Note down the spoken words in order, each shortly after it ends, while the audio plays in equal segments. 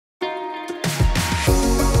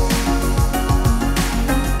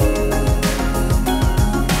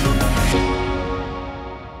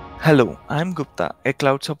Hello, I'm Gupta, a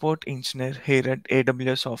cloud support engineer here at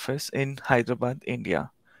AWS office in Hyderabad,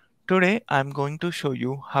 India. Today, I'm going to show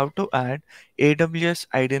you how to add AWS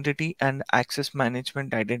Identity and Access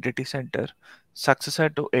Management Identity Center, successor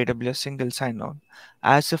to AWS Single Sign-On,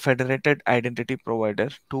 as a federated identity provider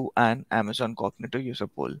to an Amazon Cognito user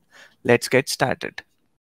pool. Let's get started.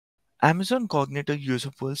 Amazon Cognito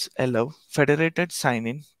user pools allow federated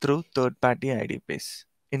sign-in through third-party IDPs,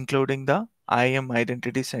 including the IAM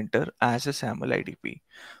Identity Center as a SAML IDP.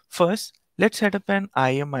 First, let's set up an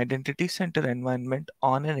IAM Identity Center environment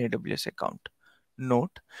on an AWS account.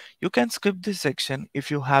 Note, you can skip this section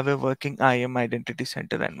if you have a working IAM Identity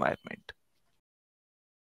Center environment.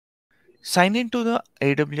 Sign into the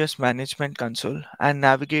AWS Management Console and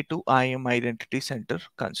navigate to IAM Identity Center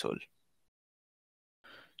console.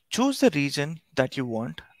 Choose the region that you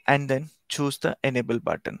want and then choose the Enable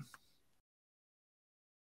button.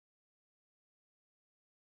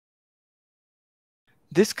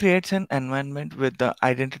 This creates an environment with the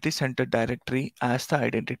Identity Center directory as the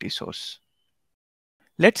identity source.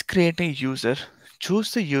 Let's create a user.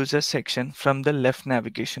 Choose the User section from the left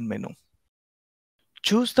navigation menu.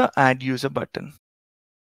 Choose the Add User button.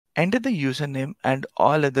 Enter the username and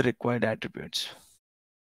all other required attributes.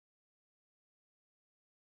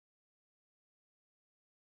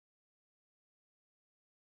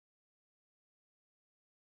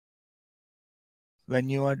 When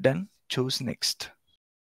you are done, choose Next.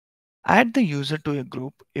 Add the user to a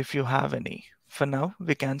group if you have any. For now,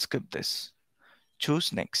 we can skip this.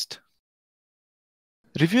 Choose Next.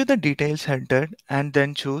 Review the details entered and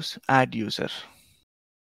then choose Add User.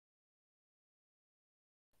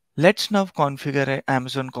 Let's now configure an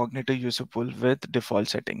Amazon Cognito user pool with default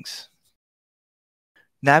settings.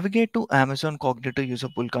 Navigate to Amazon Cognito user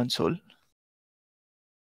pool console.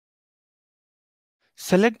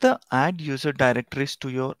 Select the Add User Directories to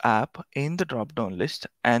your app in the drop-down list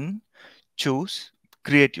and choose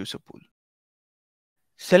Create User Pool.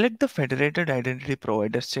 Select the Federated Identity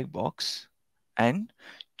Providers checkbox and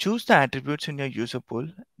choose the attributes in your user pool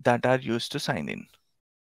that are used to sign in.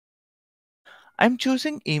 I'm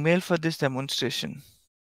choosing email for this demonstration.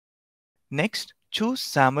 Next, choose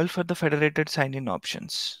SAML for the federated sign-in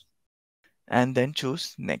options and then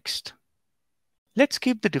choose Next. Let's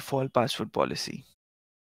keep the default password policy.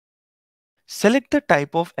 Select the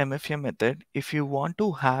type of MFA method if you want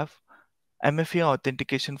to have MFA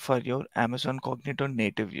authentication for your Amazon Cognito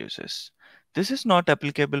native users. This is not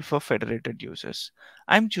applicable for federated users.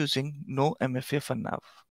 I'm choosing no MFA for now.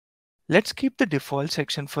 Let's keep the default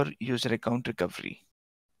section for user account recovery.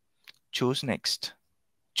 Choose Next.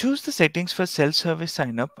 Choose the settings for self-service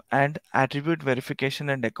signup and attribute verification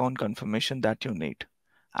and account confirmation that you need.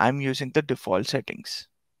 I'm using the default settings.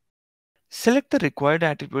 Select the required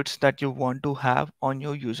attributes that you want to have on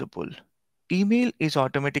your user pool. Email is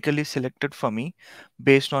automatically selected for me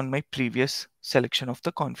based on my previous selection of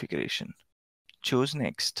the configuration. Choose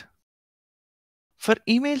Next. For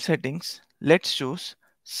email settings, let's choose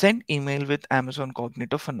Send email with Amazon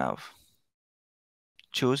Cognito for now.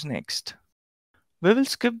 Choose Next. We will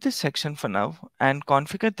skip this section for now and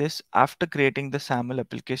configure this after creating the SAML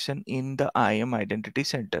application in the IAM Identity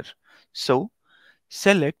Center. So,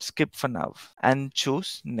 select Skip for now and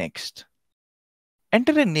choose Next.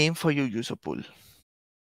 Enter a name for your user pool.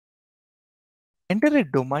 Enter a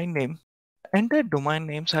domain name. Enter domain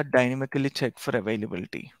names are dynamically checked for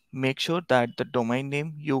availability. Make sure that the domain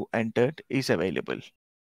name you entered is available.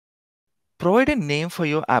 Provide a name for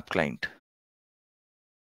your app client.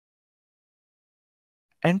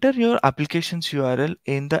 Enter your application's URL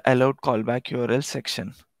in the allowed callback URL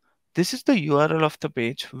section. This is the URL of the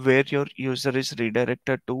page where your user is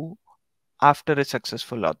redirected to after a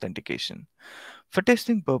successful authentication. For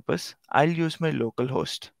testing purpose, I'll use my local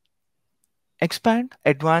host. Expand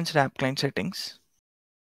Advanced App Client Settings.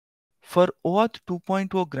 For OAuth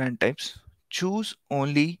 2.0 grant types, choose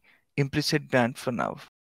only implicit grant for now.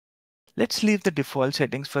 Let's leave the default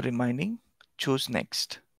settings for remaining. Choose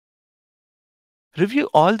Next. Review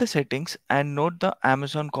all the settings and note the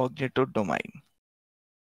Amazon Cognito domain.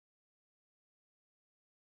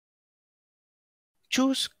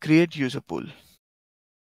 Choose Create User Pool.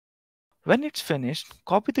 When it's finished,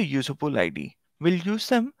 copy the user pool ID. We'll use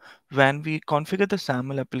them when we configure the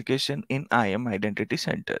SAML application in IAM Identity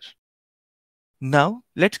Center. Now,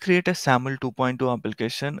 let's create a SAML 2.2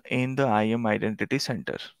 application in the IAM Identity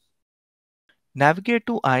Center. Navigate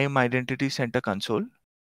to IAM Identity Center console.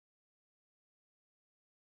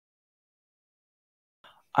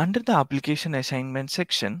 Under the Application Assignment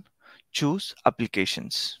section, choose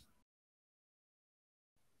Applications.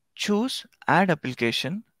 Choose Add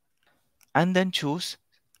Application and then choose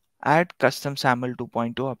add custom SAML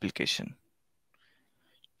 2.2 application.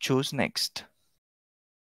 Choose Next.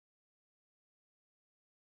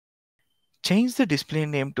 Change the display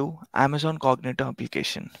name to Amazon Cognito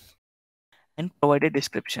application and provide a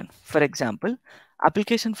description. For example,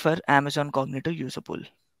 application for Amazon Cognito usable.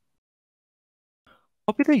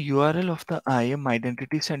 Copy the URL of the IAM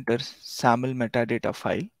Identity Center's SAML metadata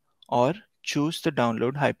file or choose the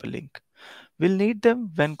download hyperlink. We'll need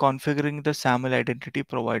them when configuring the SAML identity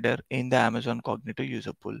provider in the Amazon Cognito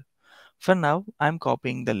user pool. For now, I'm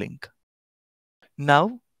copying the link.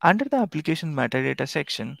 Now, under the application metadata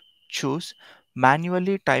section, choose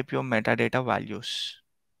manually type your metadata values.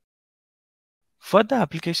 For the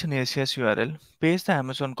application ACS URL, paste the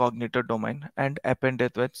Amazon Cognito domain and append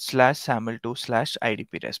it with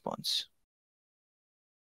 /saml2/idp response.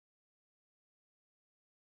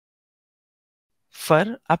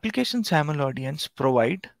 For application SAML audience,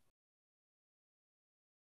 provide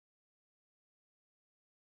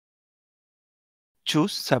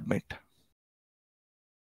choose Submit.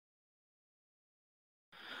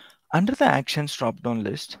 Under the Actions drop-down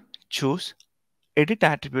list, choose Edit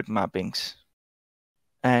Attribute Mappings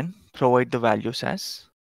and provide the values as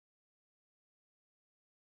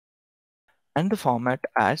and the format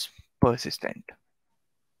as persistent.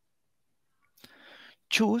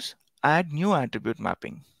 Choose Add New Attribute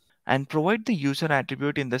Mapping and provide the user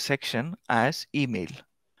attribute in the section as email.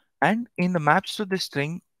 And in the maps to the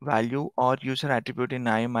string value or user attribute in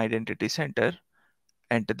IAM Identity Center,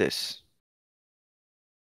 enter this.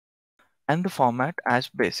 And the format as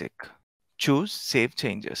basic. Choose Save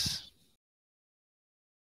Changes.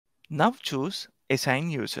 Now choose Assign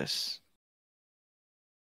Users.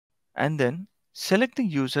 And then select the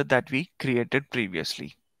user that we created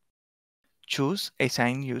previously. Choose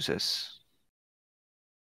Assign Users.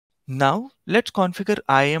 Now let's configure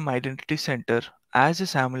IAM Identity Center as a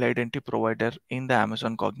SAML identity provider in the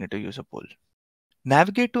Amazon Cognito user pool.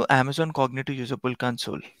 Navigate to Amazon Cognito user pool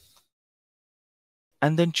console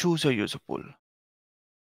and then choose a user pool.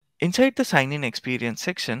 Inside the sign-in experience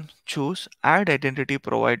section, choose Add Identity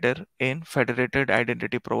Provider in Federated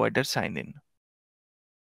Identity Provider Sign-in.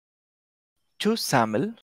 Choose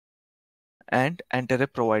SAML and enter a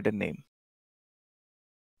provider name.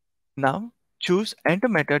 Now choose Enter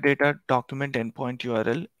Metadata Document Endpoint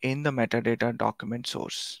URL in the metadata document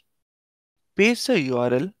source. Paste the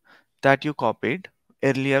URL that you copied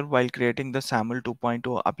earlier while creating the SAML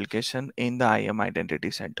 2.0 application in the IAM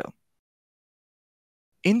Identity Center.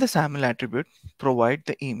 In the SAML attribute, provide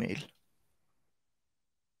the email.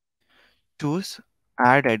 Choose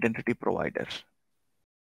Add Identity Provider.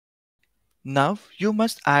 Now you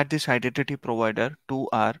must add this identity provider to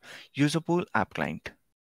our user pool app client.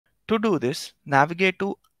 To do this, navigate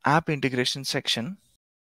to App Integration section.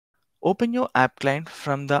 Open your app client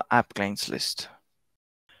from the App Clients list.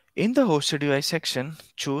 In the Hosted UI section,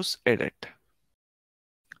 choose Edit.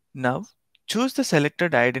 Now, choose the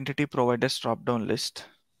selected identity providers drop-down list.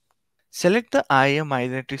 Select the IAM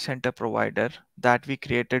Identity Center provider that we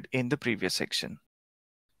created in the previous section.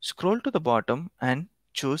 Scroll to the bottom and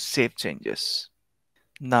choose Save Changes.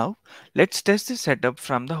 Now, let's test the setup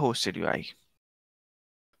from the Hosted UI.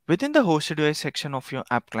 Within the Hosted UI section of your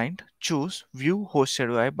app client, choose View Hosted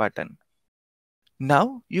UI button.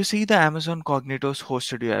 Now you see the Amazon Cognito's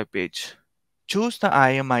Hosted UI page. Choose the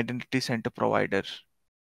IAM Identity Center provider.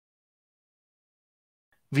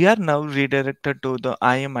 We are now redirected to the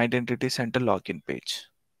IAM Identity Center login page.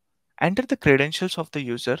 Enter the credentials of the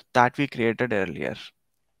user that we created earlier.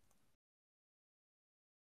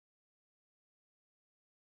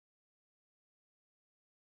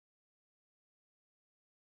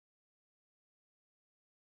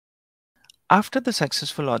 After the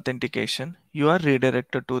successful authentication, you are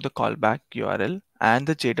redirected to the callback URL and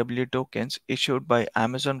the JW tokens issued by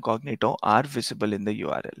Amazon Cognito are visible in the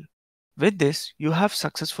URL. With this, you have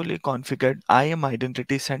successfully configured IAM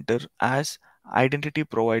Identity Center as identity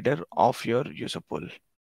provider of your user pool.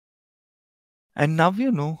 And now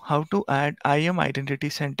you know how to add IAM Identity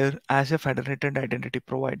Center as a federated identity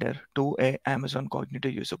provider to a Amazon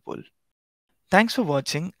Cognito user pool. Thanks for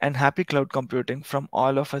watching and happy cloud computing from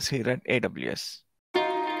all of us here at AWS.